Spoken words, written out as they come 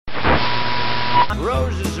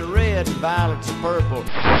Roses are red and violets are purple.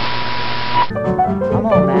 Come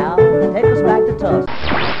on now, take us back to Tusk.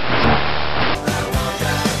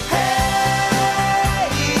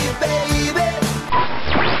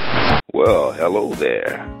 Well, hello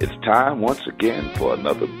there. It's time once again for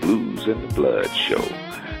another Blues in the Blood show.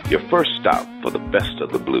 Your first stop for the best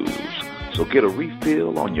of the blues. So get a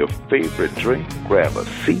refill on your favorite drink, grab a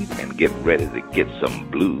seat, and get ready to get some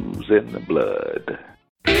blues in the blood.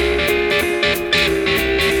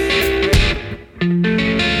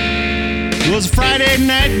 It was Friday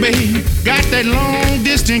night, babe, got that long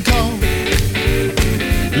distance call.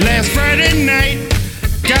 Last Friday night,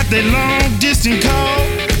 got that long distance call.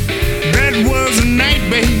 That was a night,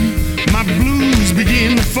 babe, my blues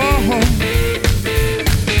began to fall.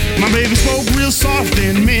 My baby spoke real soft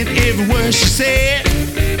and meant every word she said.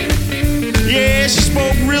 Yeah, she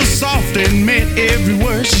spoke real soft and meant every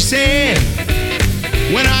word she said.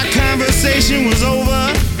 When our conversation was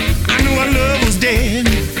over, I knew our love was dead.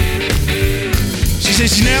 She said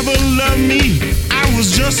she never loved me, I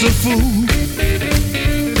was just a fool.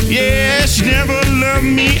 Yeah, she never loved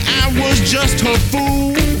me, I was just her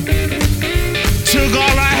fool. Took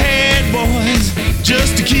all I had, boys,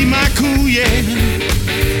 just to keep my cool, yeah.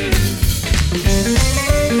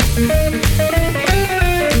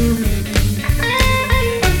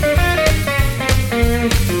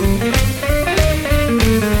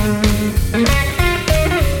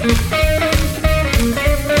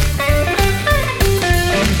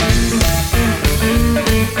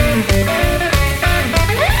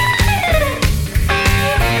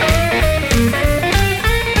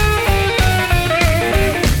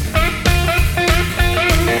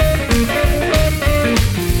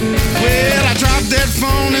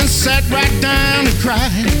 Sat right down and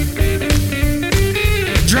cried.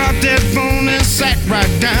 Dropped that phone and sat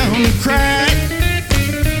right down and cried.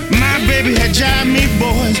 My baby had jived me,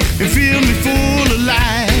 boys, and filled me full of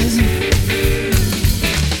lies.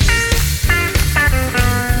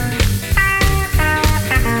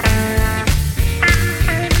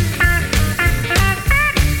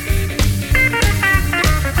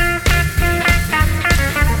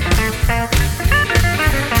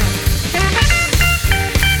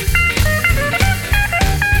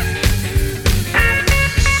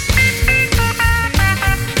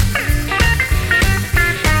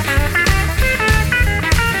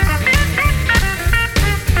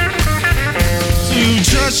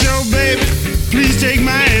 Take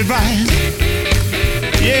my advice.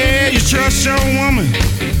 Yeah, you trust your woman.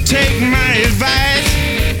 Take my advice.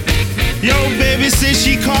 Yo, baby says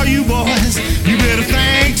she call you boys. You better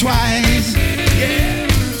think twice. Yeah.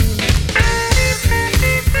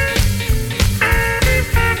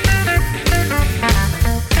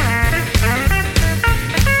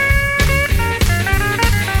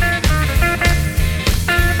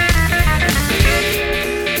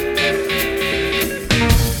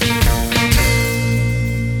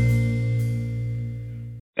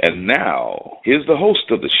 And now, here's the host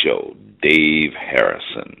of the show, Dave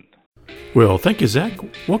Harrison. Well, thank you, Zach.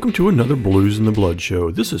 Welcome to another Blues in the Blood show.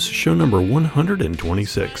 This is show number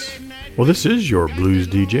 126. Well, this is your blues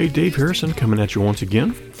DJ, Dave Harrison, coming at you once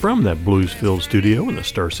again from that blues-filled studio in the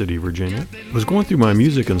Star City, Virginia. I was going through my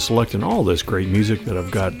music and selecting all this great music that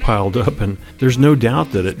I've got piled up, and there's no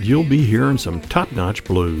doubt that you'll be hearing some top-notch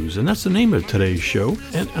blues, and that's the name of today's show.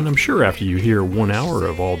 And I'm sure after you hear 1 hour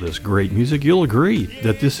of all this great music, you'll agree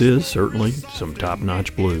that this is certainly some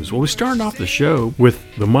top-notch blues. Well, we started off the show with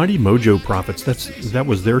the Mighty Mojo Prophets. That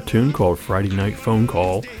was their tune called Friday Night Phone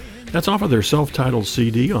Call. That's off of their self-titled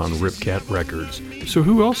CD on Ripcat Records. So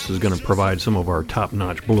who else is going to provide some of our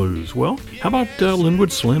top-notch blues? Well, how about Linwood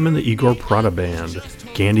Slim and the Igor Prada Band,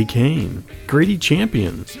 Candy Kane, Grady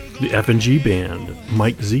Champion, the F&G Band,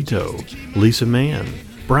 Mike Zito, Lisa Mann,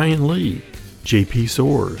 Brian Lee, J.P.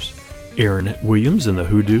 Soares, Aaron Williams and the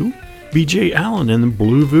Hoodoo, B.J. Allen and the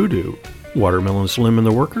Blue Voodoo, Watermelon Slim and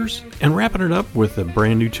the Workers, and wrapping it up with a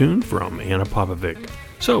brand new tune from Anna Popovic.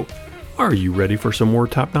 So, are you ready for some more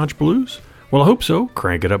top-notch blues? Well, I hope so.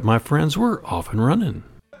 Crank it up, my friends. We're off and running.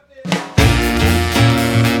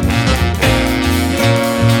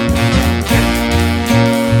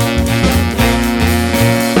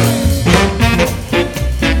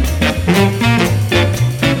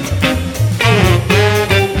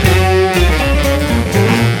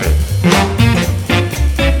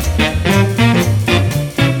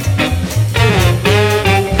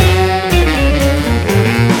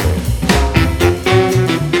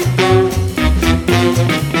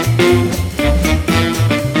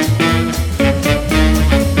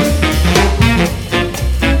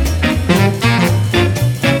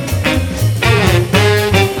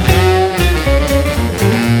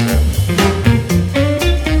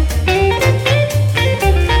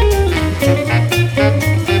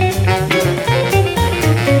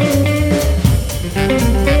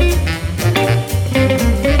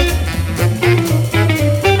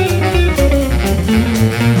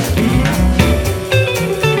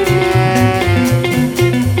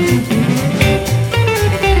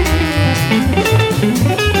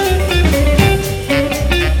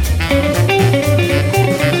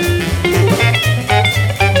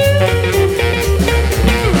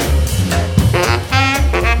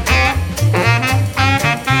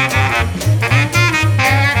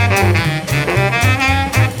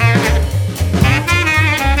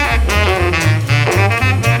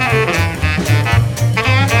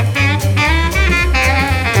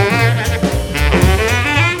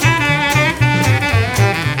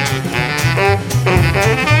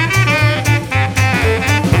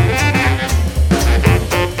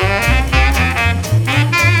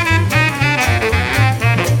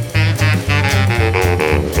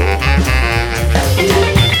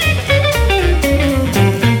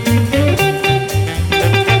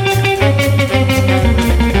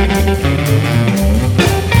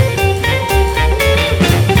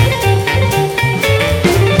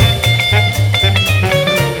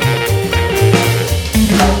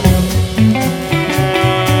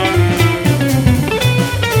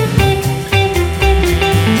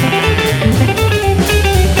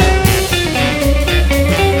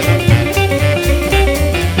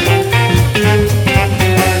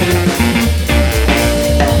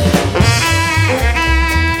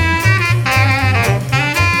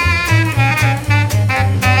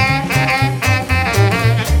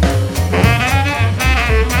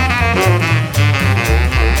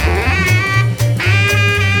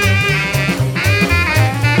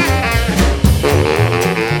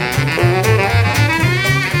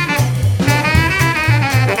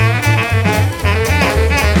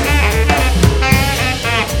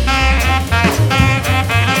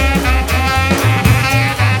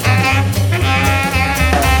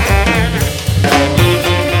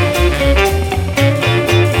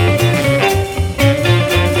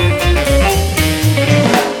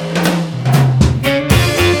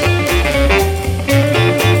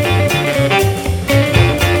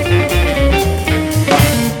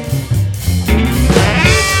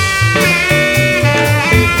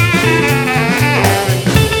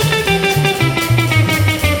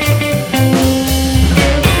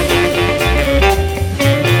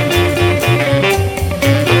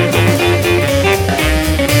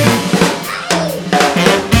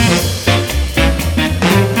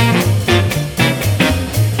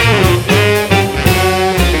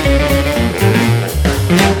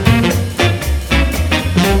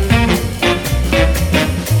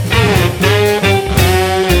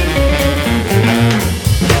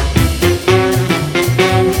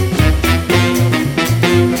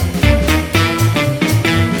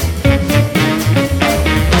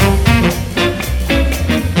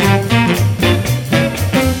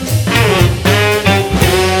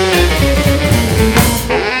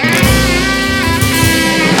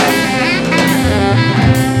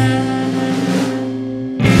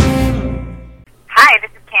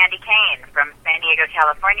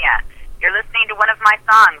 my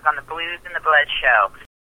songs on the Blues and the Blood show.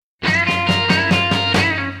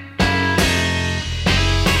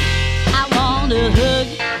 I want to hug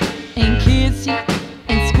you and kiss you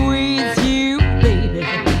and squeeze you, baby.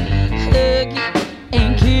 Hug you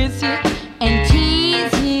and kiss you and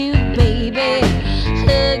tease you, baby.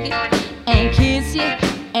 Hug you and kiss you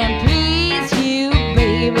and please you,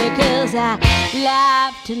 baby. 'Cause I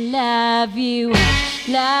love to love you,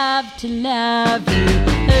 love to love you.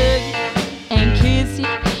 Hug you and kiss you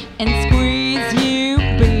and squeeze you,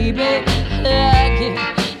 baby. Hug you,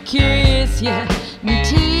 kiss you, and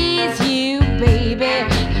tease you, baby.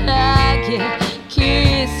 Hug you,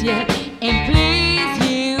 kiss you, and please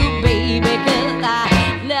you, baby. 'Cause I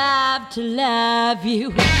love to love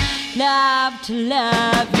you, love to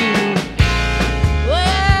love you.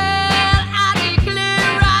 Well, I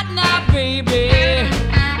declare right now, baby,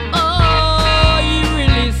 oh, you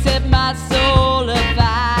really set my soul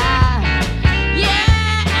afire.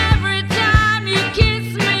 Yeah, every time you kiss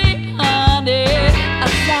me, honey, I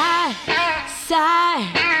sigh, sigh,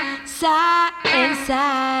 sigh and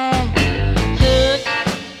sigh. Hug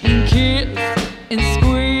and kiss and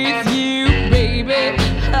squeeze you, baby.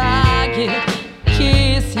 Hug you,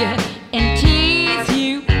 kiss you and tease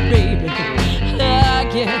you, baby.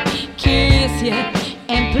 Hug you, kiss you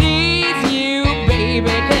and please you,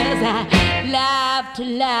 baby. 'Cause I love to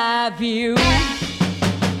love you.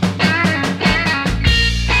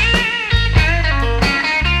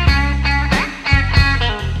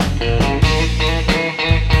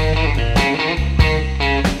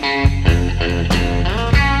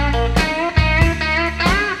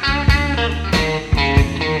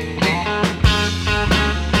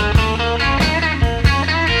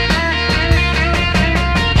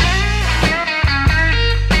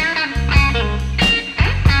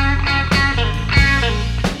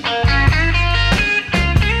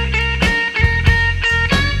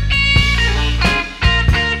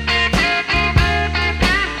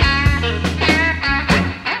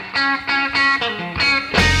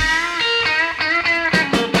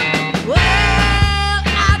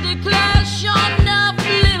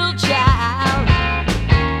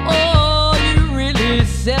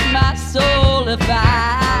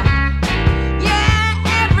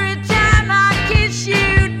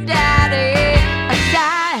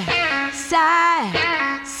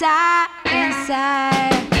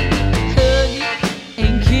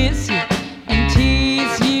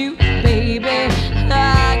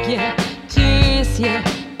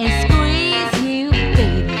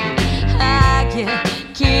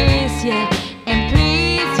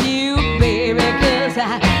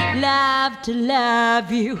 To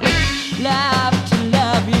love you, love to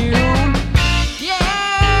love you.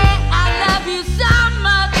 Yeah, I love you so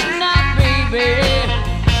much now, baby.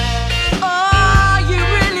 Oh, you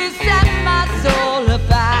really set my soul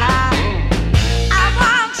afire. I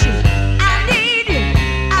want you, I need you,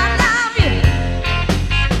 I love you.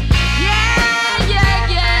 Yeah, yeah,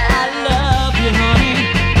 yeah, I love you, honey.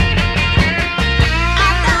 I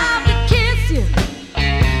love to kiss you,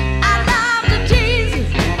 I love to tease you.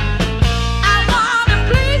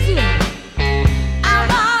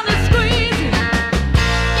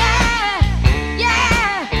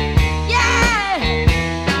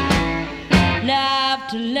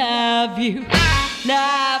 You,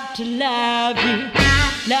 love to love you,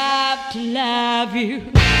 love to love you.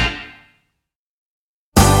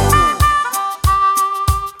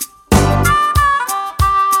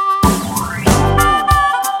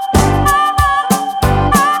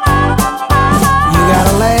 You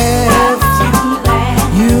gotta laugh,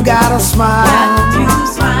 you gotta smile,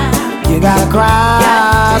 you gotta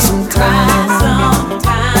cry sometimes,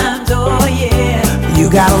 oh yeah. You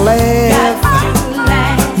gotta laugh,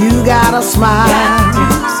 you gotta smile,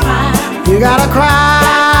 you gotta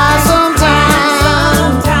cry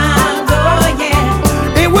sometimes, oh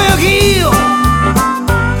yeah. It will heal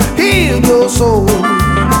your soul.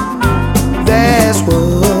 That's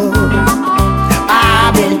what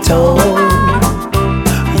I've been told.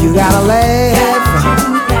 You gotta laugh,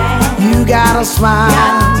 you gotta smile,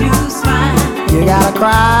 you gotta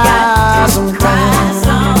cry sometimes,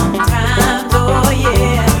 oh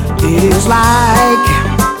yeah. It is like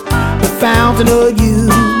the fountain of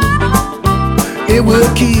youth. It will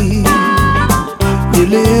keep your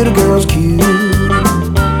little girls cute.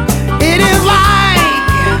 It is like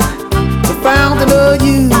the fountain of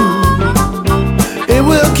youth. It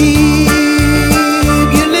will keep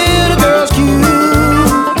your little girls cute.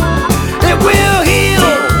 It will heal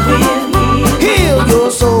your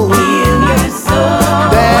soul.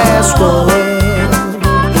 That's what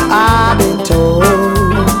I've been told.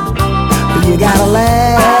 You gotta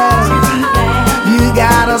laugh, you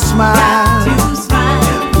gotta smile.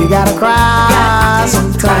 You gotta cry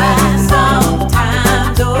sometimes.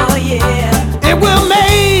 Oh yeah. It will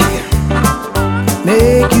make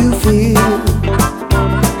you feel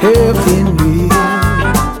healthy and real.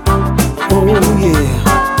 Oh yeah.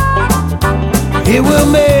 It will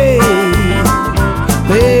make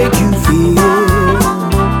you feel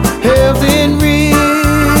healthy and real.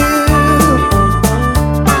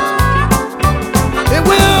 It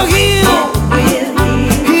will heal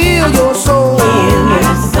your soul.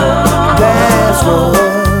 That's what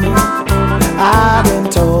I've been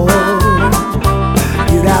told.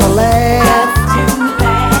 You gotta laugh,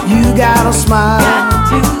 you gotta smile,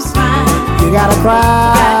 you gotta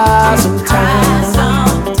cry sometimes.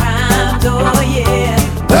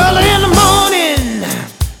 Early in the morning,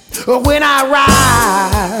 when I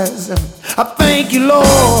rise, I thank you,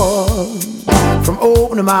 Lord, from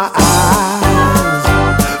opening my eyes.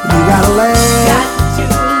 You gotta laugh,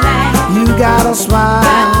 you gotta smile,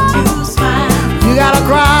 you gotta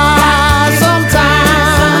cry sometimes.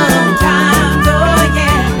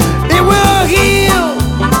 It will heal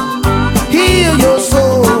your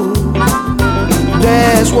soul.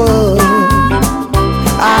 That's what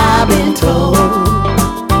I've been told.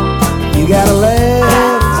 You gotta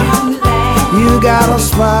laugh, you gotta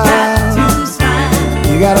smile,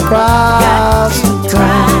 you gotta cry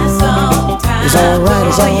sometimes. It's alright,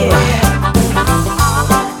 it's alright.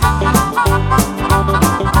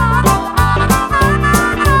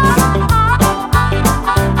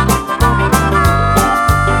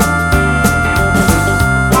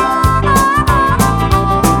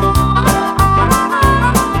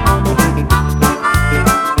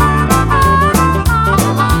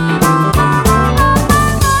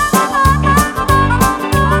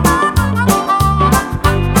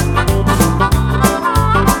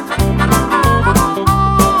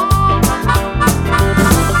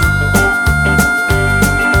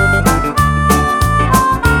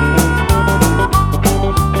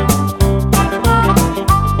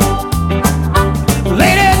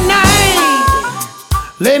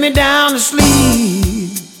 Lay me down to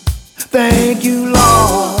sleep. Thank you,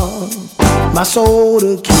 Lord, my soul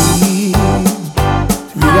to keep.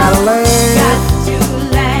 You gotta laugh,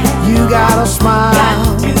 you gotta smile,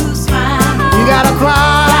 you gotta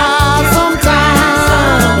cry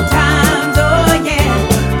sometimes.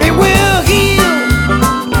 It will heal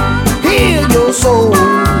your soul.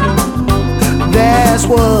 That's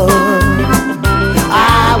what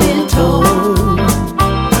I was told.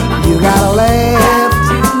 You gotta laugh,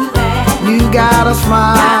 you gotta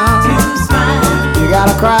smile, you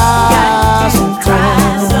gotta cry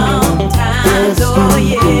sometimes. Yes,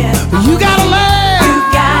 you gotta laugh,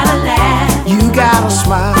 you gotta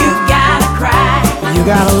smile, you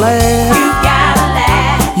gotta laugh,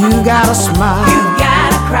 you gotta smile,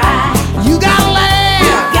 you gotta laugh,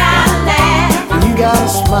 you gotta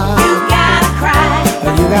smile,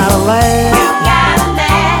 you gotta laugh,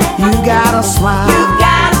 you gotta smile,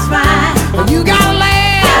 you gotta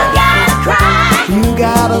laugh, you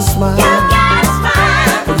gotta smile,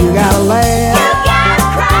 you gotta laugh,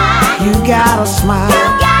 you gotta smile,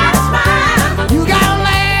 you gotta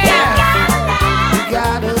laugh, you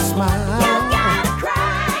gotta smile,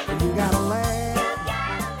 you gotta laugh.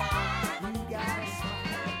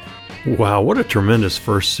 Wow, what a tremendous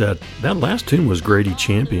first set. That last tune was Grady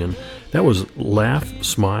Champion. That was Laugh,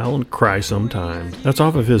 Smile, and Cry Sometimes. That's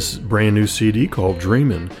off of his brand new CD called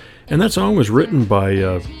Dreamin'. And that song was written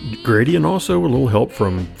by Grady and also a little help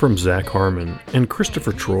from Zach Harmon and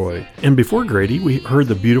Christopher Troy. And before Grady, we heard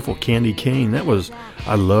the beautiful Candy Kane. That was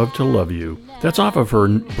I Love to Love You. That's off of her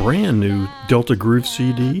brand new Delta Groove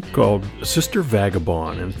CD called Sister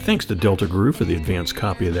Vagabond. And thanks to Delta Groove for the advanced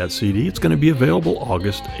copy of that CD. It's going to be available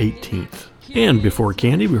August 18th. And before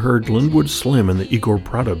Candy, we heard Linwood Slim and the Igor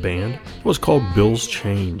Prada Band. It was called Bill's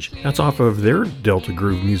Change. That's off of their Delta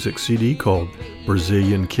Groove music CD called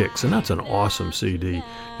Brazilian Kicks, and that's an awesome CD.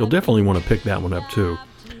 You'll definitely want to pick that one up too.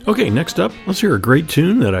 Okay, next up, let's hear a great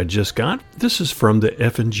tune that I just got. This is from the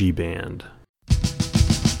F&G Band.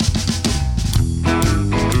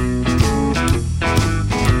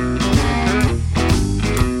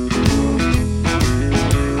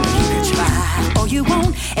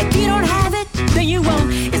 If you don't have it, then you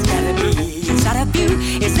won't. It's gotta be inside of you.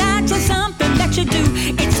 It's not just something that you do.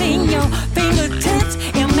 It's in your fingertips.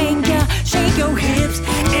 It'll make you shake your hips.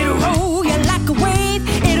 It'll roll you like a wave.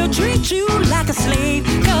 It'll treat you like a slave.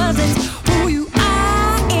 'Cause it's who you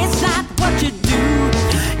are. It's not what you do.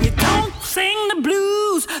 You don't sing the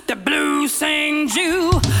blues sings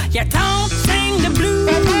you. You don't sing the blues.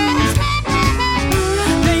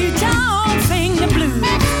 No, you don't sing the blues.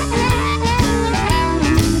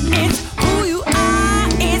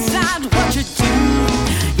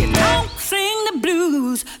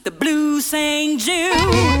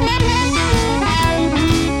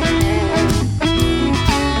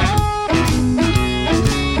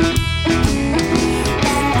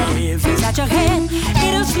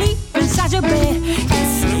 inside your bed. It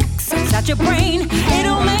sneaks inside your brain.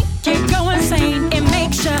 It'll make you go insane. It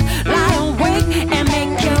makes you lie awake and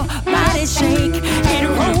make your body shake. It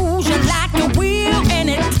rolls you like a wheel and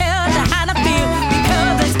it tells you how to feel.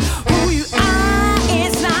 Because it's who you are,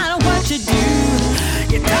 it's not what you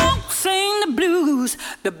do. You don't sing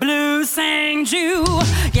the blues sings you.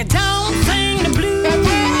 You don't sing the blues.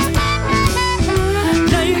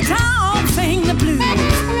 No, you don't sing the blues.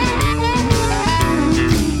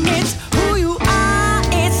 It's who you are,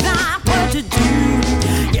 it's not what you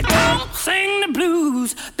do. You don't sing the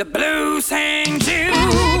blues sings you.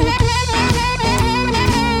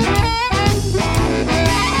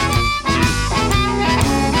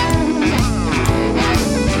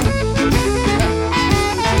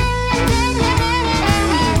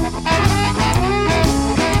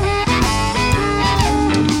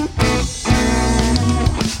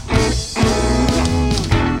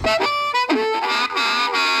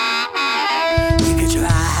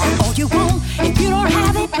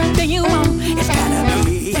 Then you won't. It's gotta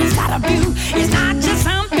be, it's gotta be. It's not just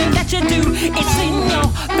something that you do. It's in your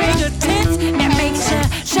fingertips. It makes you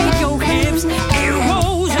shake your hips. It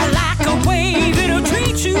rolls you like a wave. It'll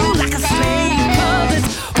treat you like a slave. 'Cause it's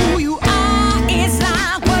who you are. It's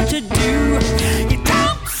not what you do. You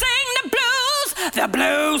don't sing the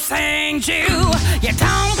blues sings you. You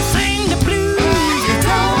don't sing the blues. You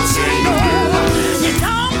don't sing the blues. You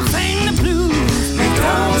don't sing the blues. You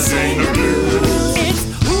don't sing the blues.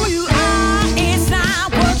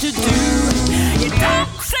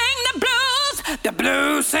 The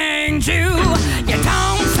blues sings you. You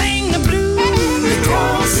don't sing the blues. You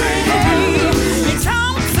don't sing the blues. You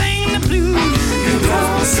don't sing the blues. You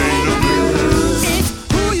don't sing the blues. It's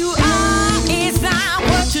who you are. It's not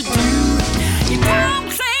what you do. You don't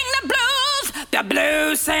sing the blues. The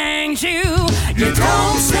blues sings you. You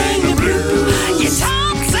don't sing the blues. You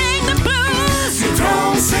don't sing the blues. You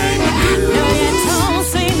don't sing the blues. No, you don't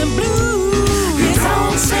sing the blues. You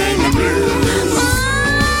don't sing the blues.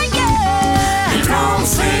 Don't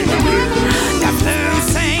sing the blues. The blues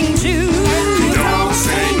sings you. You don't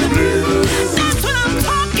sing the blues. That's what I'm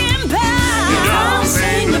talking about. You don't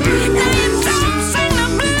sing the blues. No, you don't sing the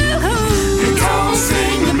blues. You don't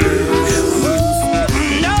sing the blues.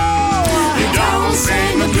 No, you don't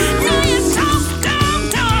sing the blues. No, you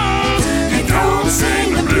don't. You don't sing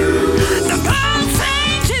the blues. The blues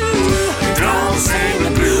sings you. You don't sing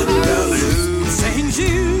the blues. The blues sings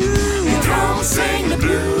you. You don't sing the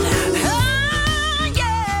blues.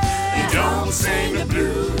 Don't sing the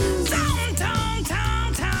blues. Don't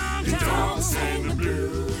you don't sing the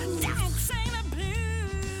blues. Don't sing the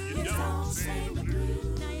blues. You don't sing the blues.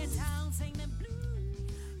 No, you don't sing the blues.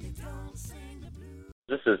 You don't sing the blues.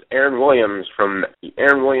 This is Aaron Williams from the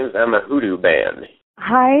Aaron Williams and the Hoodoo Band.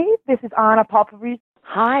 Hi, this is Anna Popovich.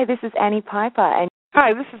 Hi, this is Annie Piper. And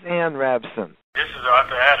hi, this is Ann Rabson. This is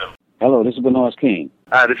Arthur Adams. Hello, this is Bernard King.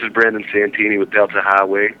 Hi, this is Brandon Santini with Delta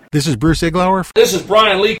Highway. This is Bruce Iglauer. This is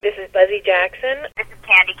Brian Lee. This is Buzzy Jackson. This is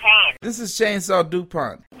Candy Kane. This is Chainsaw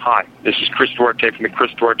DuPont. Hi, this is Chris Duarte from the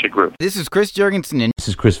Chris Duarte Group. This is Chris Jurgensen. This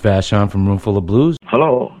is Chris Vashon from Roomful of Blues.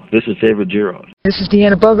 Hello, this is David Giroux. This is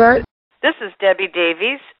Deanna Bogart. This is Debbie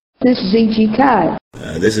Davies. This is E.G. Todd.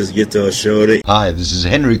 This is Guitar Shorty. Hi, this is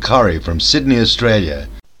Henry Curry from Sydney, Australia.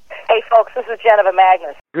 Hey folks, this is Jennifer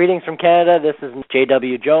Magnus. Greetings from Canada. This is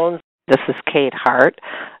J.W. Jones. This is Kate Hart.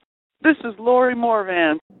 This is Lori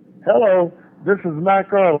Morvan. Hello, this is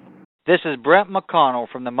Mac O. This is Brent McConnell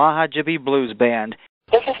from the Mahajibi Blues Band.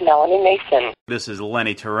 This is Melanie Mason. This is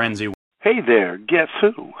Lenny Terenzi. Hey there, guess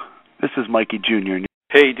who? This is Mikey Jr.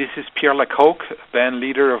 Hey, this is Pierre Lecoq, band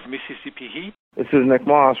leader of Mississippi Heat. This is Nick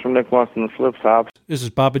Moss from Nick Moss and the Flip Tops. This is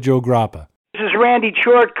Papa Joe Grappa. This is Randy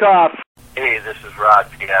Chortkoff. Hey, this is Rod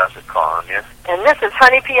Piazza calling you. And this is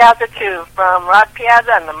Honey Piazza, too, from Rod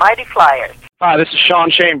Piazza and the Mighty Flyers. Hi, this is Sean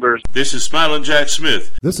Chambers. This is Smilin' Jack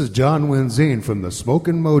Smith. This is John Wenzine from the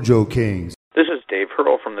Smokin' Mojo Kings. This is Dave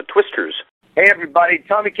Hurl from the Twisters. Hey, everybody,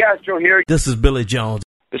 Tommy Castro here. This is Billy Jones.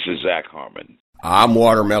 This is Zach Harmon. I'm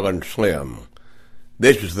Watermelon Slim.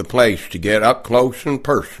 This is the place to get up close and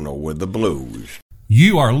personal with the blues.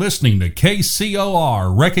 You are listening to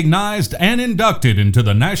KCOR, recognized and inducted into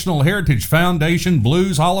the National Heritage Foundation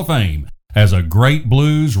Blues Hall of Fame as a great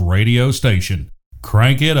blues radio station.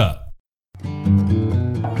 Crank it up.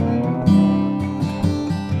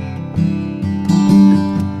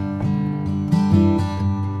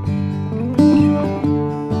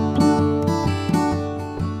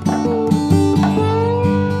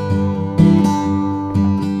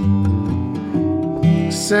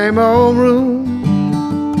 Same old room,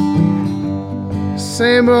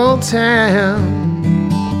 same old town,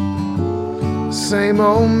 same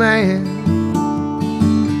old man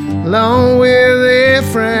along with a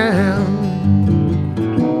frown.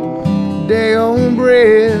 Day old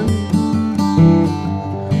bread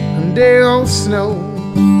and day old snow.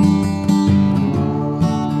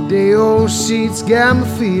 Day old sheets got me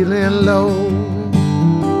feeling low.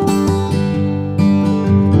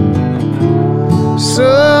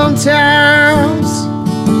 Sometimes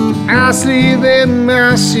I sleep in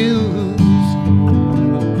my shoes.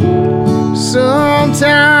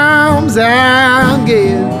 Sometimes I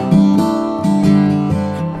get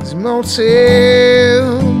these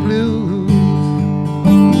motel blues.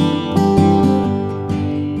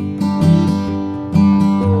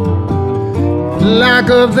 Lock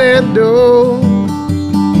up that door,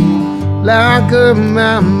 lock up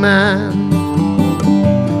my mind,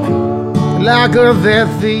 lock up that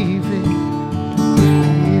thief.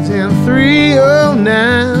 He's in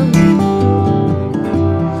 309.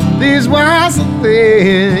 These walls are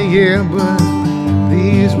there, yeah, but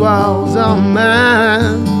these walls are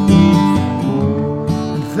mine.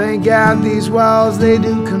 And thank God these walls, they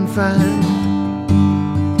do confine.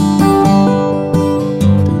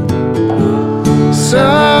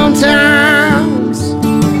 Sometimes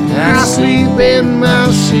I sleep in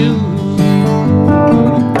my shoes.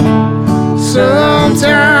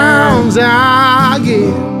 Sometimes I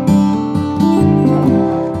get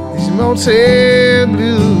these motel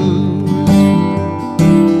blues.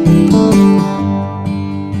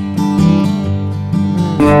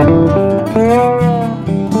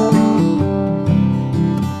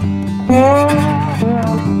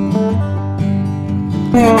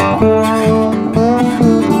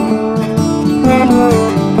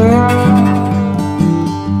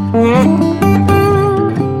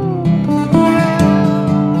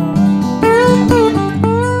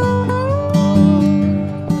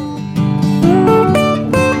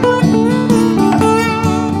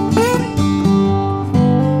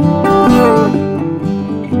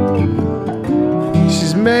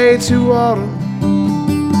 She's made to order,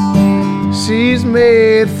 she's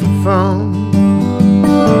made for fun.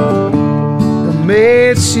 The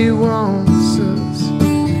maid she wants us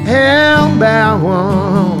held by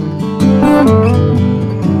one.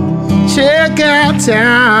 Check out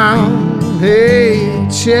town, hey,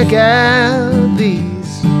 check out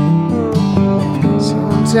these.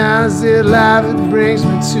 Sometimes their life, it brings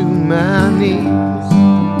me to my knees.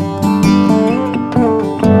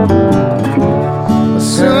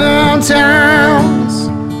 Sometimes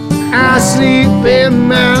I sleep in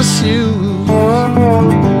my shoes.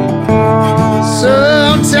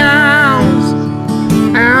 Sometimes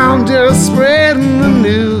I'm just spreading the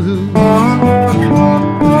news.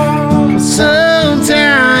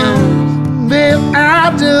 Sometimes, babe,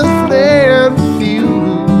 I just flare the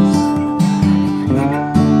fuse.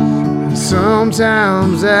 And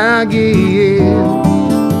sometimes I get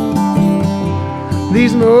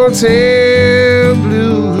these motel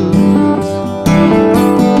blues.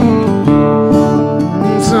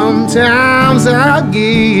 Sometimes I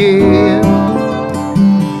get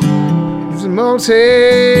these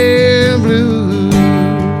motel blues.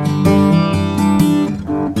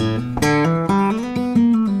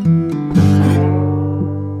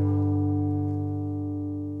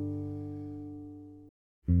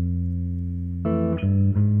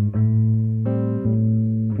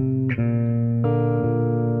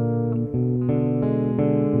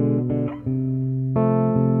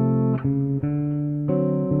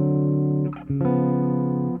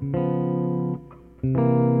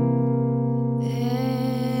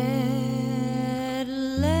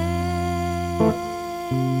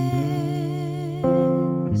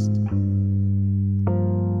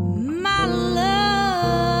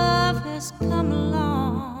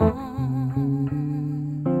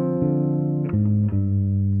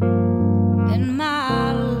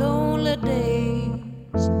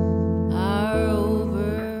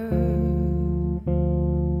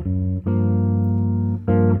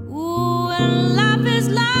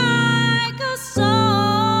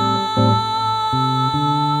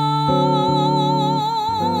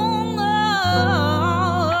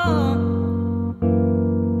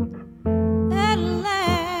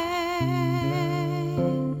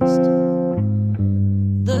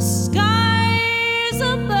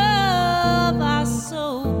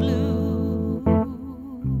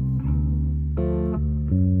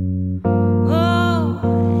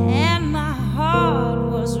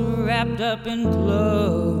 Up in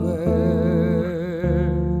clover.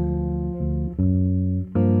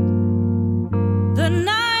 The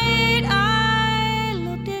night I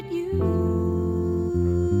looked at you,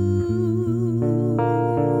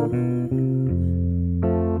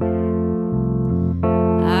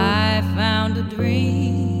 I found a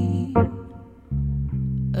dream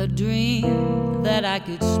I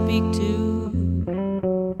could speak to,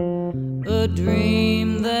 a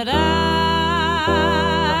dream that I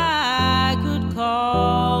could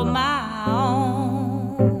call my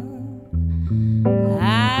own.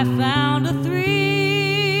 I found a thrill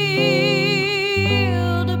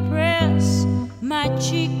to press my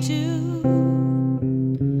cheek to,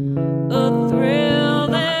 a thrill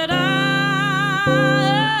that I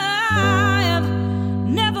have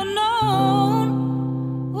never known.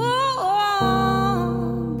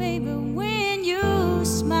 Oh, baby, when you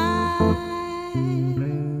smile,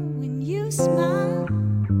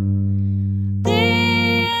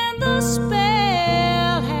 then the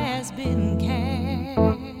spell has been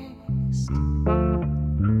cast.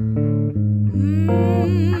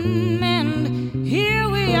 And here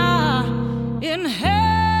we are in heaven,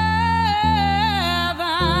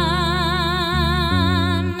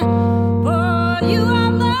 for you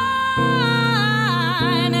are mine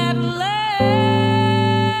at last.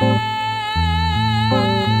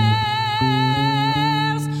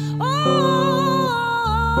 Oh,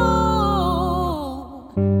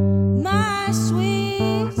 my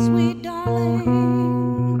sweet, sweet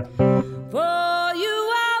darling, for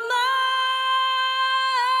you are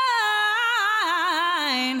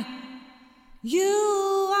mine.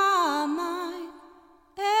 You are mine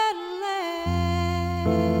at last.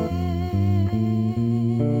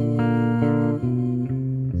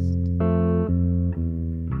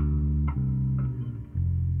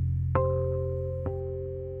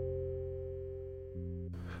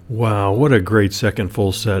 Wow, what a great second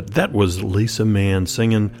full set. That was Lisa Mann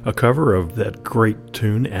singing a cover of that great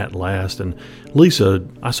tune, At Last. And Lisa,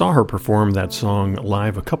 I saw her perform that song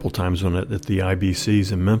live a couple times at the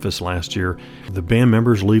IBCs in Memphis last year. The band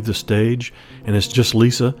members leave the stage, and it's just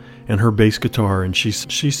Lisa and her bass guitar, and she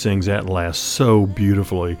sings At Last so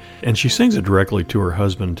beautifully. And she sings it directly to her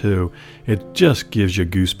husband, too. It just gives you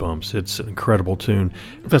goosebumps. It's an incredible tune.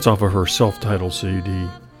 That's off of her self-titled CD.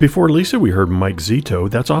 Before Lisa, we heard Mike Zito.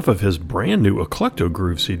 That's off of his brand new Eclecto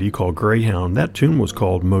Groove CD called Greyhound. That tune was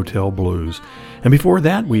called Motel Blues. And before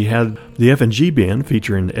that, we had the F&G Band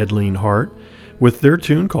featuring Edleen Hart with their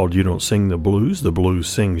tune called You Don't Sing the Blues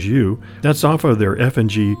Sings You. That's off of their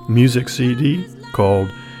F&G music CD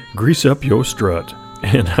called Grease Up Yo Strut.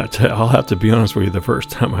 And I'll have to be honest with you, the first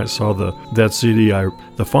time I saw that CD,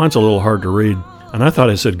 the font's a little hard to read. And I thought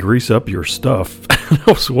I said, grease up your stuff. And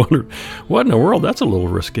I was wondering, what in the world? That's a little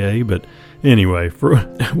risque. But anyway,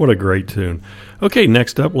 what a great tune. Okay,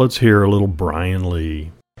 next up, let's hear a little Brian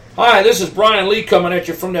Lee. Hi, this is Brian Lee coming at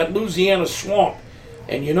you from that Louisiana swamp.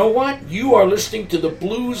 And you know what? You are listening to the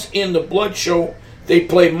Blues in the Blood show. They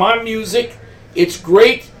play my music. It's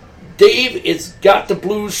great. Dave has got the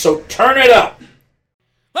blues, so turn it up.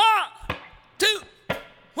 1, 2,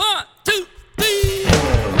 1, 2, 3.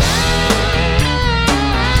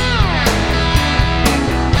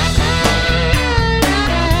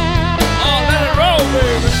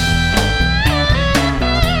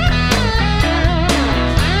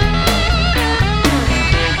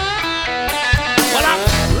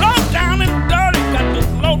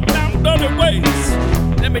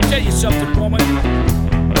 Let me tell you something, woman.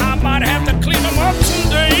 I might have to clean them up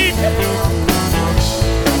someday.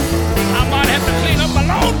 I might have to clean up my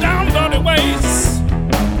low down dirty ways.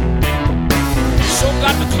 So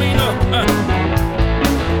got to clean up my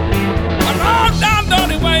low down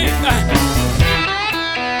dirty ways.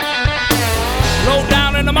 Low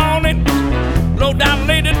down in the morning, low down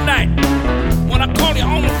late at night. When I call you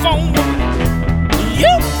on the phone, you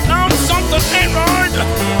know something ain't right.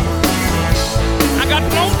 I got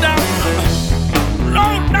low down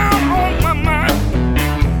on my mind.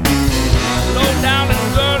 Low down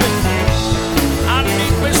and dirty. I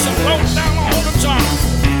need me some low down all the time.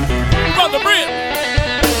 Brother Britt.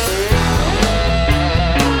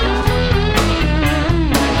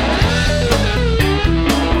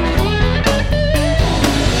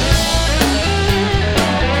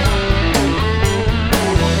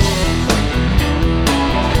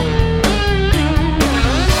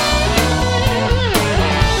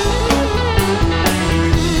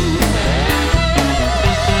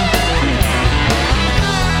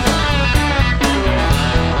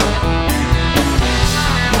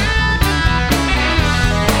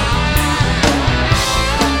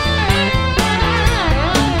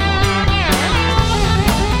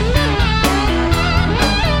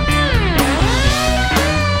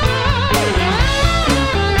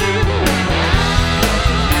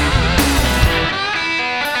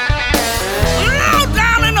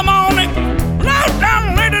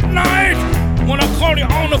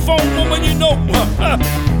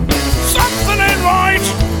 Something ain't right,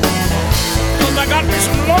 'cause I got me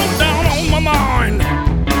some low down on my mind.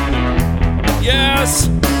 Yes,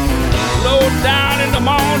 low down in the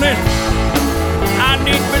morning. I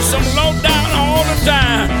need me some low down all the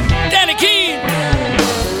time. Danny Keene.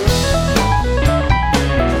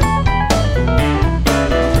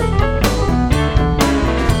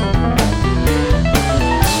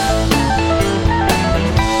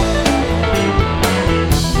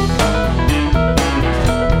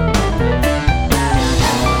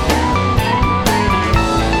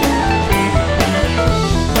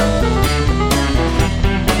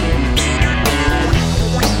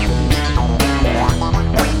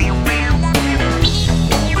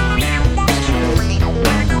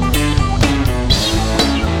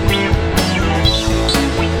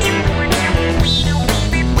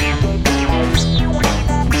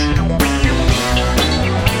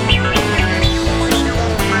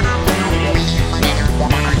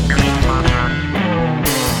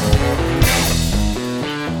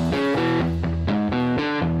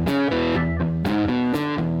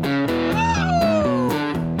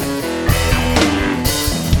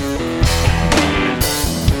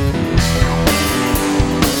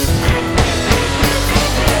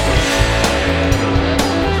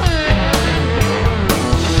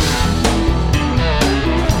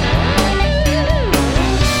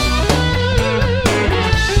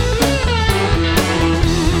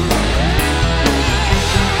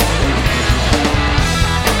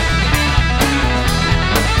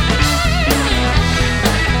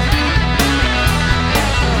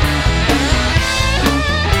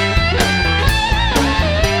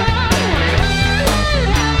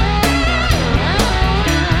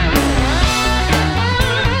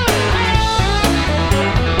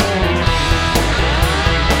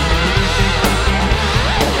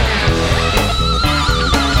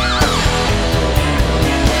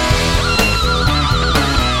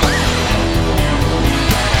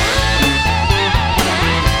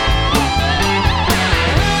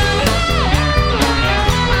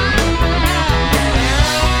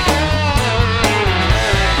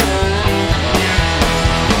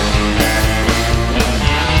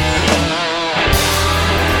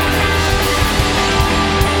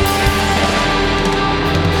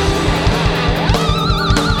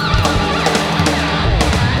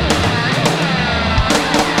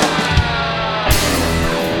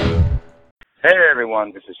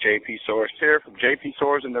 This is JP Soares here from JP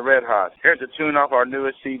Soares and the Red Hot. Here's a tune off our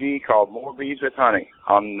newest CD called More Bees with Honey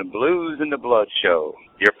on the Blues and the Blood Show.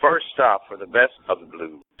 Your first stop for the best of the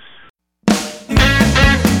blues.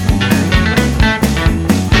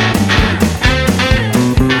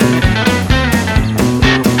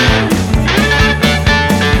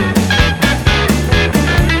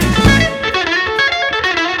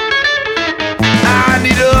 I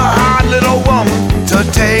need a hot little woman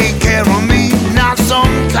to take care of me. Not some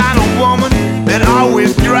kind of woman that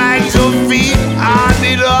always drags her feet. I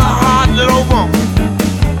need a hot little woman,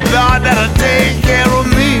 Lord, that'll take care of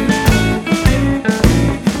me.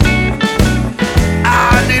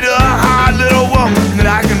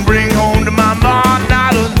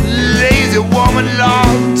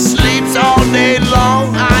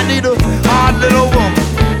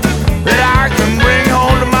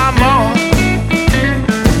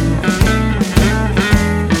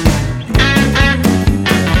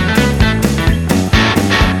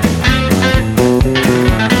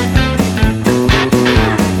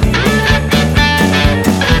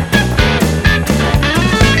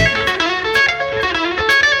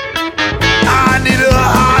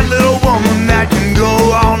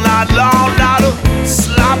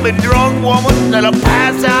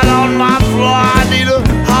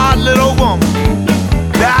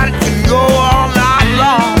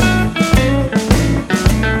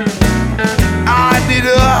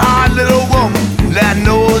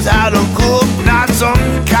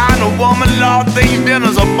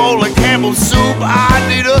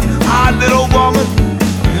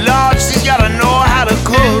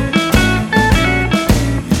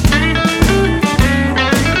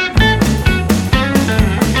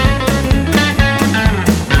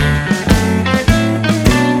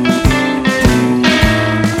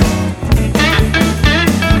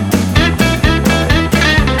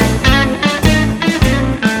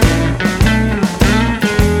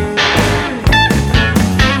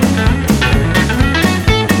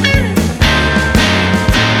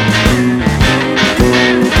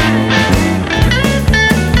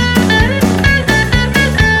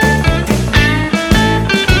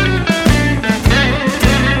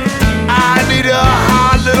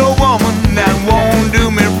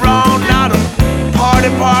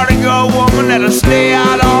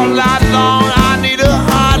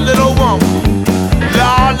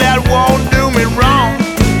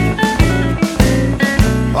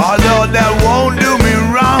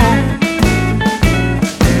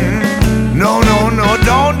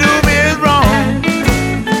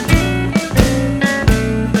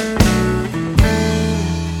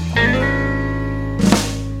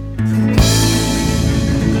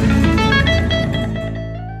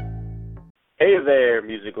 Hey there,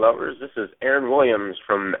 music lovers. This is Aaron Williams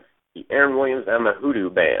from the Aaron Williams and the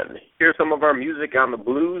Hoodoo Band. Here's some of our music on the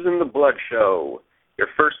Blues and the Blood Show. Your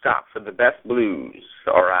first stop for the best blues.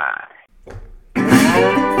 All right.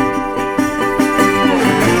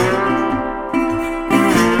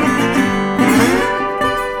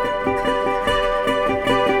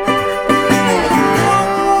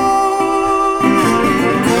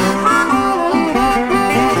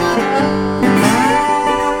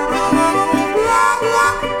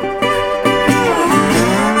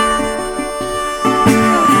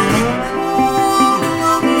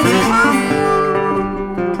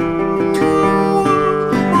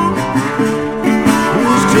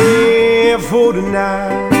 For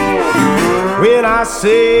tonight, when I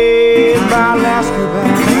said my last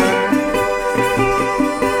goodbye,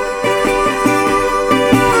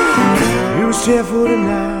 you was there for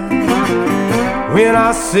tonight, when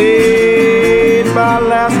I said my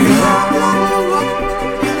last goodbye.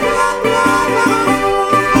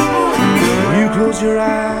 You close your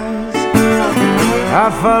eyes, I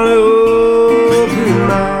finally open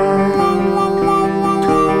mine.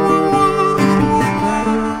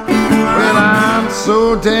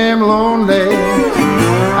 So damn lonely,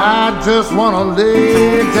 I just wanna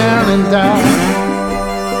lay down and die.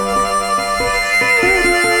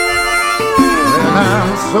 And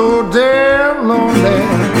I'm so damn lonely,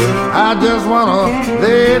 I just wanna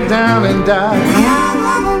lay down and die.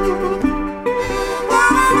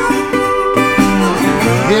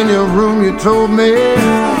 In your room you told me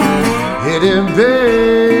it ain't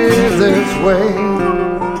been this way.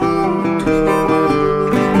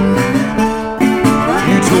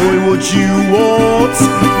 Told me what you want, I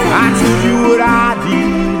told you what I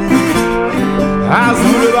need. I was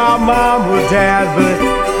worried about mom or dad, but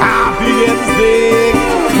I forget this thing.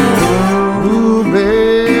 Ooh,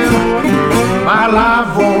 babe, my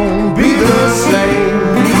life won't be the same.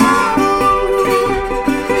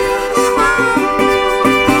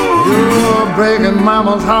 You're breaking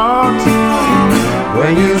mama's heart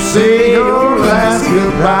when you say your last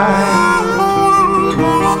goodbye.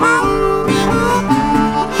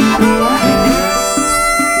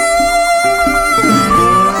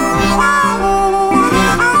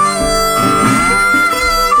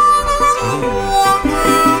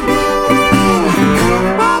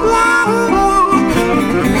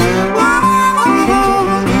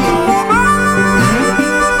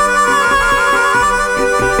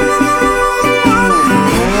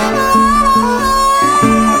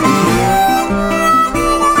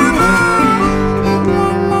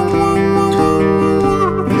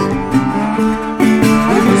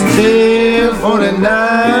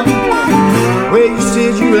 Where you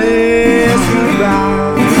said you last goodbye.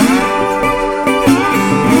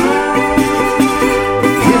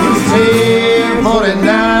 It was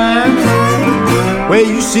 10:49 where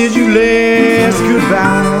you said you last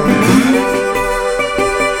goodbye.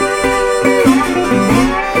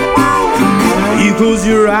 You close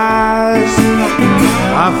your eyes,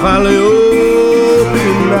 I finally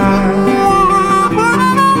open mine.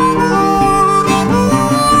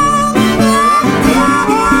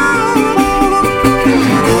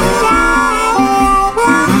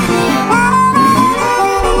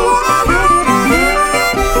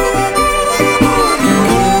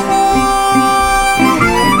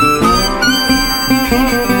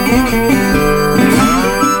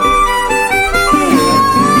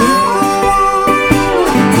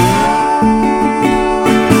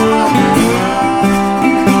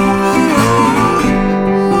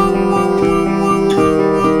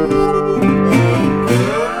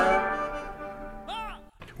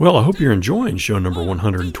 Well, I hope you're enjoying show number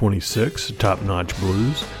 126, Top Notch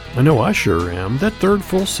Blues. I know I sure am. That third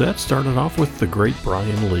full set started off with the great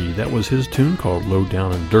Brian Lee. That was his tune called Low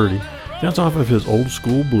Down and Dirty. That's off of his Old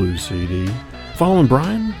School Blues CD. Following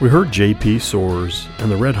Brian, we heard J.P. Soares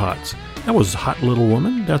and the Red Hots. That was Hot Little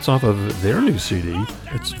Woman. That's off of their new CD.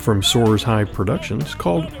 It's from Soares High Productions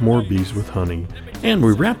called More Bees with Honey. And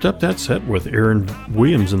we wrapped up that set with Aaron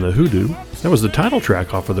Williams and the Hoodoo. That was the title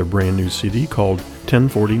track off of their brand new CD called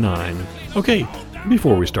 1049. Okay,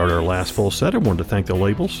 before we start our last full set, I wanted to thank the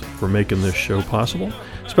labels for making this show possible.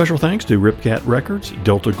 Special thanks to Ripcat Records,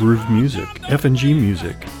 Delta Groove Music, F&G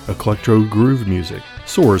Music, Electro Groove Music,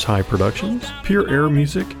 Soares High Productions, Pure Air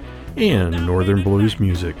Music, and Northern Blues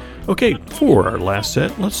Music. Okay, for our last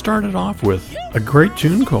set, let's start it off with a great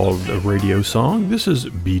tune called A Radio Song. This is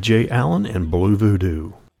B.J. Allen and Blue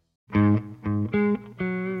Voodoo.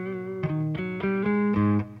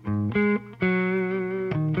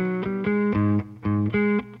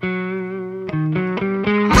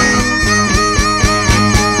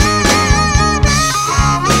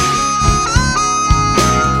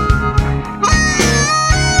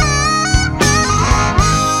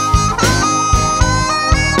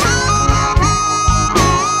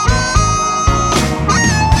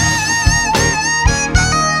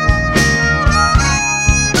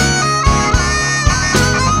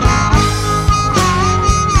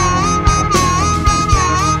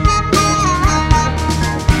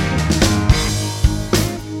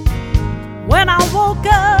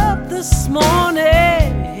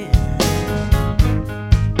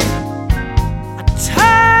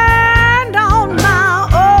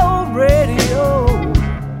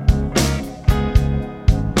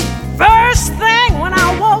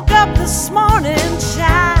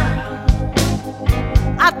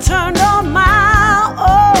 turned on my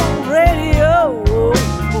old radio.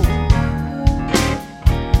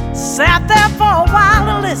 Sat there for a while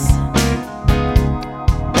to listen,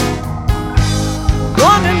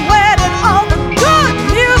 wondering where did all the good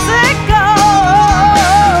music go.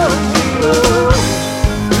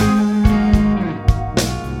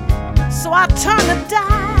 So I turned the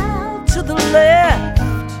dial to the left,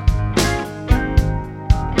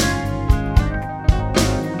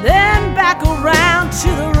 then back around to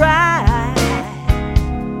the right.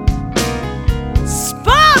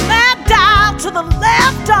 Spun that dial to the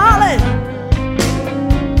left, darling.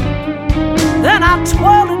 Then I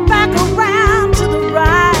twirled it back around to the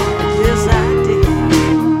right. Yes, I did.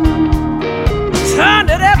 Turned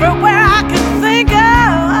it everywhere I could think of.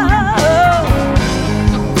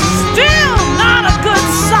 Still not a good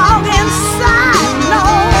song inside, no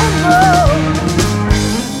more.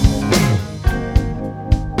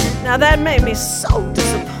 Now that made me so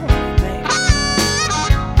disappointed, baby,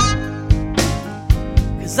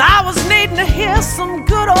 'cause I was needing to hear some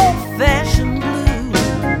good old-fashioned blues.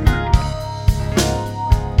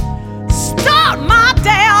 Start my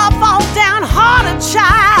day off all downhearted,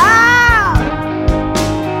 child,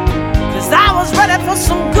 'cause I was ready for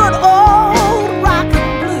some good old rock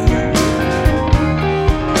and blues.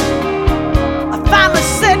 I finally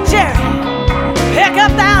said, Jerry, pick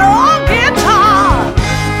up that old guitar,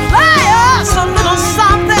 play us a little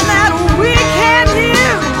something that we can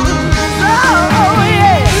use. Oh,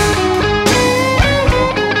 yeah.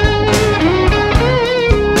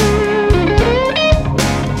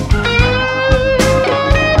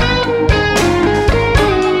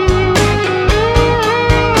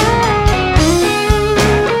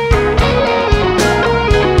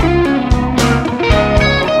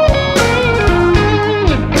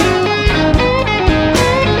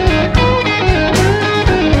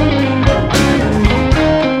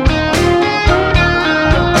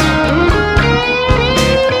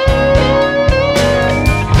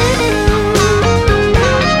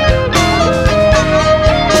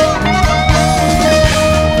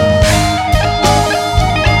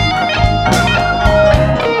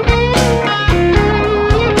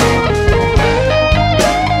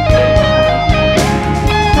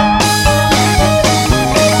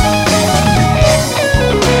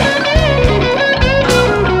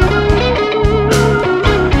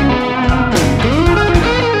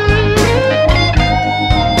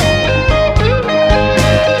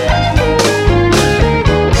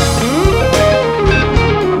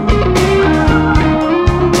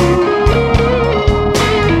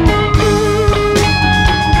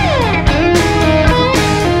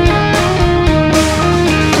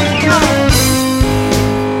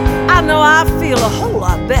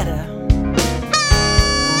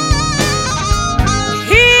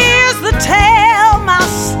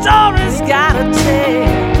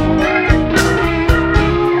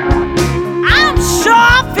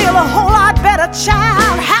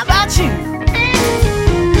 Child, how about you?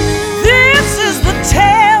 This is the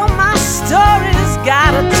tale my story's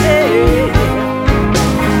gotta tell.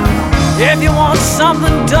 If you want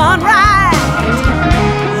something done right,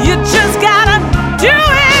 you just gotta do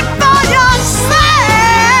it for yourself.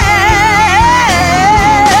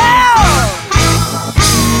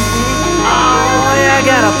 Oh, you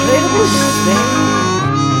gotta play the blues, baby.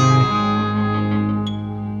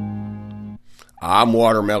 I'm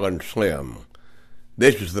Watermelon Slim.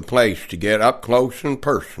 This is the place to get up close and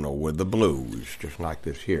personal with the blues, just like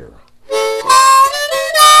this here.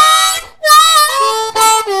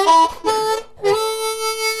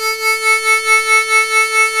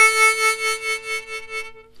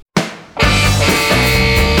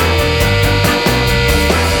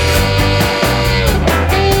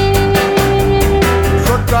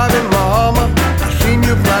 Truck driving mama, I seen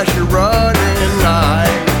you flash your running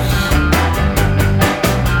lights.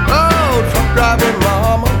 Oh, truck driving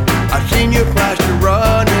mama, I seen you flash your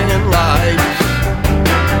running lights.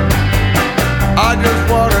 I just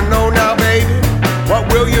wanna know now, baby, what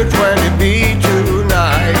will your 20 be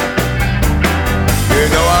tonight? You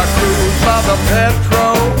know I cruised by the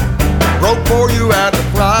petrol, broke for you at the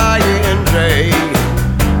Flying J.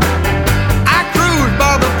 I cruised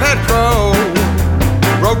by the petrol,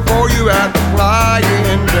 broke for you at the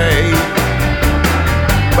Flying J.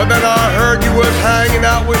 But then I heard you was hanging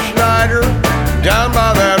out with Schneider down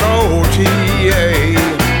by that OTA.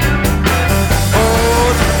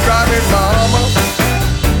 Oh, driving mama,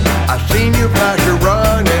 I seen you flash your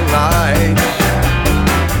running lights.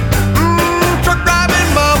 Truck driving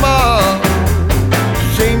mama,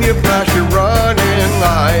 seen you flash your running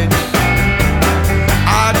lights.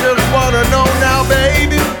 I just wanna know now,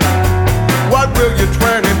 baby, what will your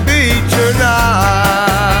 20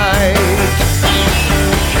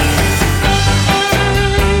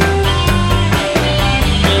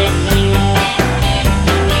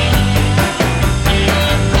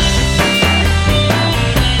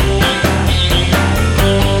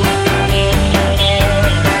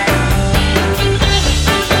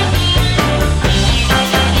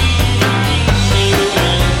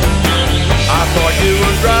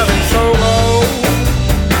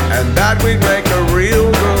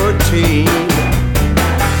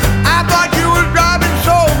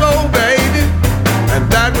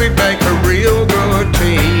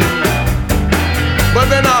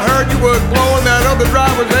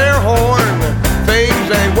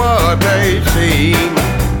 seen.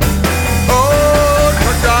 Oh,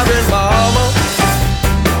 truck driving mama,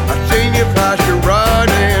 I seen you pass your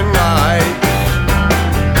running lights.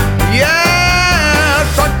 Yeah,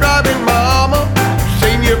 truck driving mama,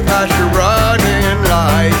 seen you pass your running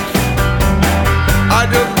lights. I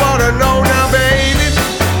just wanna know now, baby,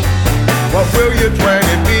 what will your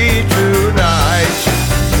 20 be tonight?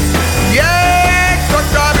 Yeah, truck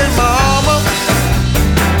driving mama,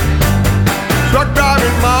 truck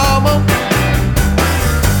driving mama,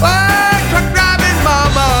 oh, truck driving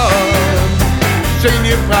mama, seen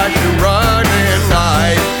you pass your running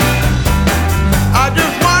lights. I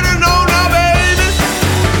just wanna know now, baby,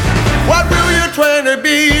 what will your 20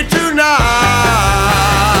 be tonight?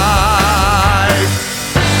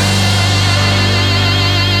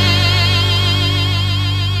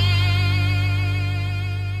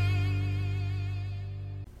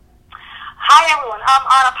 Hi everyone, I'm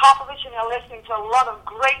Anna Popovich and you're listening to a lot of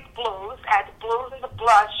great blues at the Blues in the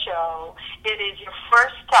Blood show. It is your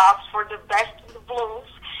first stop for the best of the blues,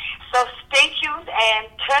 so stay tuned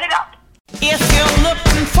and turn it up. If you're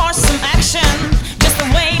looking for some action, just a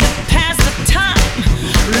way to pass the time,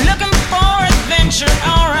 looking for adventure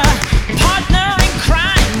or a partner in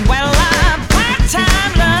crime, well, a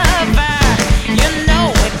part-time lover, you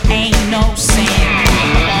know it ain't no sin.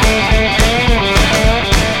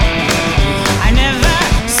 I never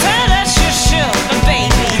said that you should, but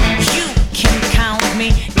baby, you can count me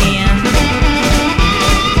in.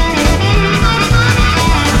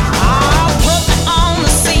 I'll put on the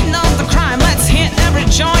scene of the crime. Let's hit every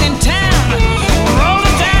joint in town. Roll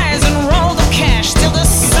the dice and roll the cash till the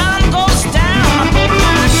sun goes down. I put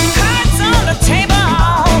my cards on the table.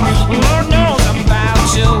 Lord knows I'm about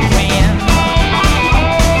to win.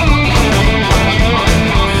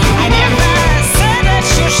 I never said that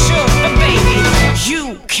you should, but baby, you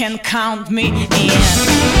can count me in.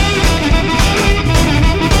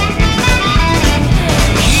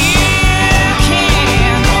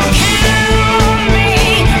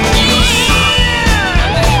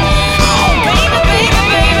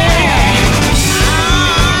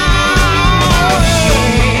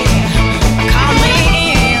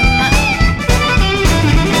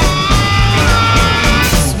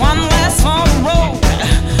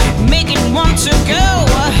 To go,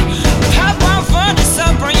 pop one for the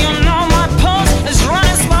supper, you know my pulse is right.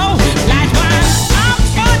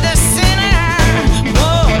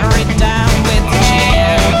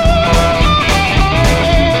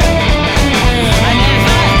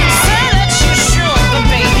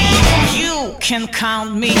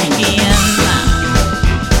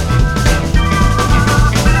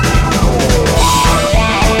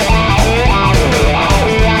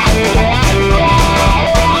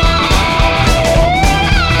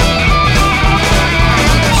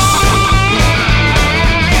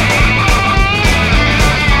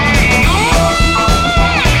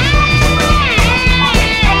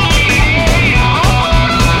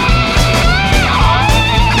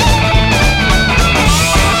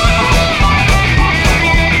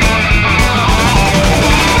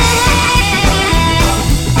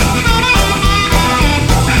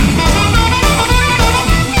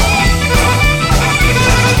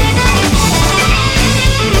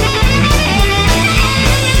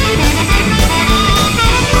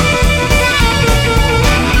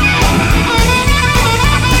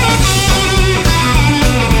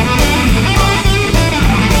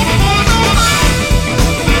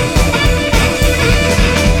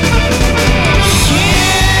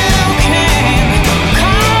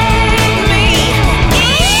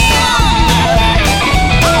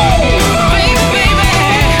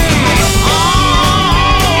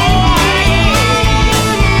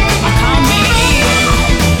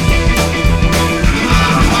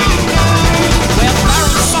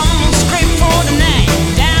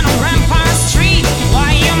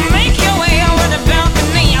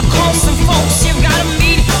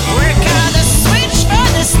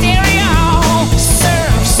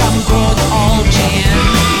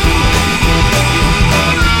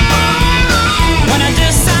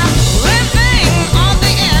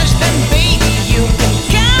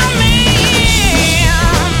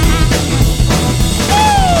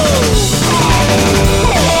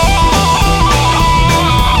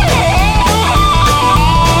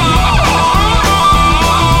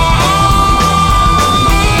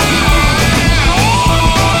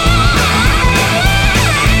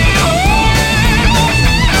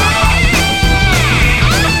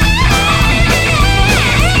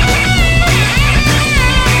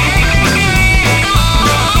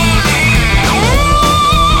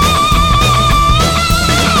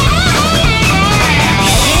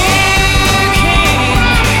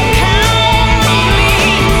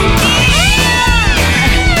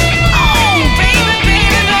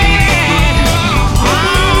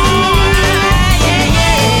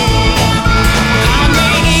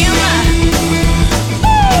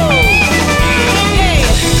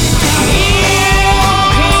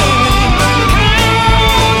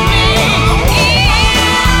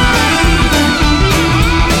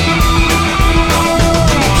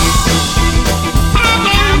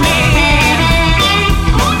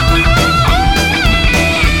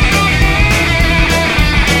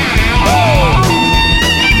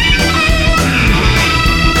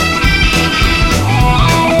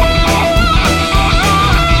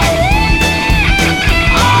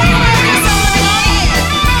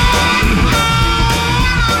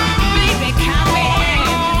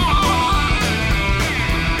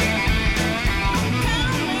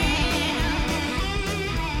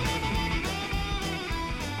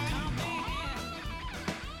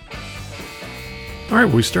 All right,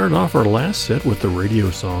 we started off our last set with the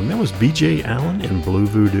radio song. That was B.J. Allen and Blue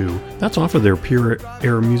Voodoo. That's off of their Pure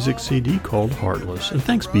Air Music CD called Heartless. And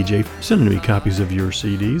thanks, B.J., for sending me copies of your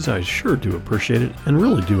CDs. I sure do appreciate it and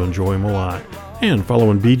really do enjoy them a lot. And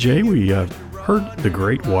following B.J., we heard the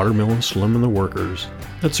great Watermelon Slim and the Workers.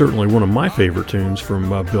 That's certainly one of my favorite tunes from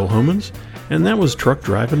Bill Homans. And that was Truck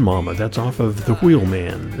Driving Mama. That's off of The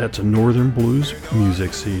Wheelman. That's a Northern Blues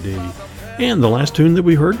music CD. And the last tune that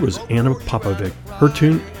we heard was Anna Popovic. Her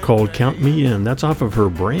tune called Count Me In. That's off of her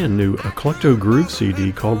brand new Eclecto Groove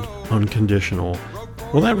CD called Unconditional.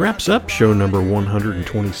 Well, that wraps up show number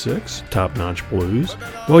 126, Top Notch Blues.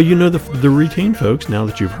 Well, you know the routine, folks. Now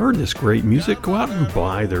that you've heard this great music, go out and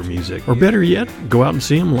buy their music. Or better yet, go out and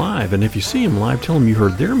see them live. And if you see them live, tell them you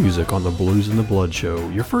heard their music on the Blues and the Blood show,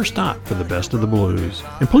 your first stop for the best of the blues.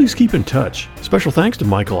 And please keep in touch. Special thanks to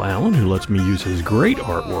Michael Allen, who lets me use his great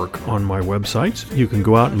artwork on my websites. You can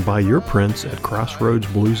go out and buy your prints at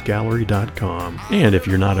crossroadsbluesgallery.com. And if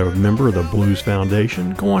you're not a member of the Blues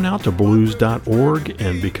Foundation, go on out to blues.org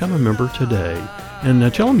and become a member today.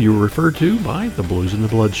 And tell them you were referred to by the Blues and the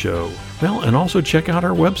Blood show. Well, and also check out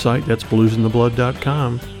our website, that's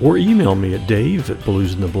bluesandtheblood.com, or email me at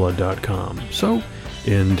dave@bluesandtheblood.com. So,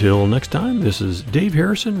 until next time, this is Dave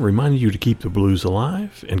Harrison reminding you to keep the blues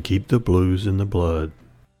alive and keep the blues in the blood.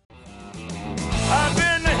 I've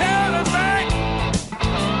been held and back,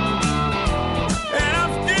 and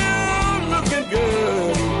I'm still looking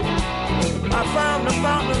good. I found the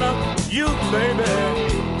fountain of youth, baby.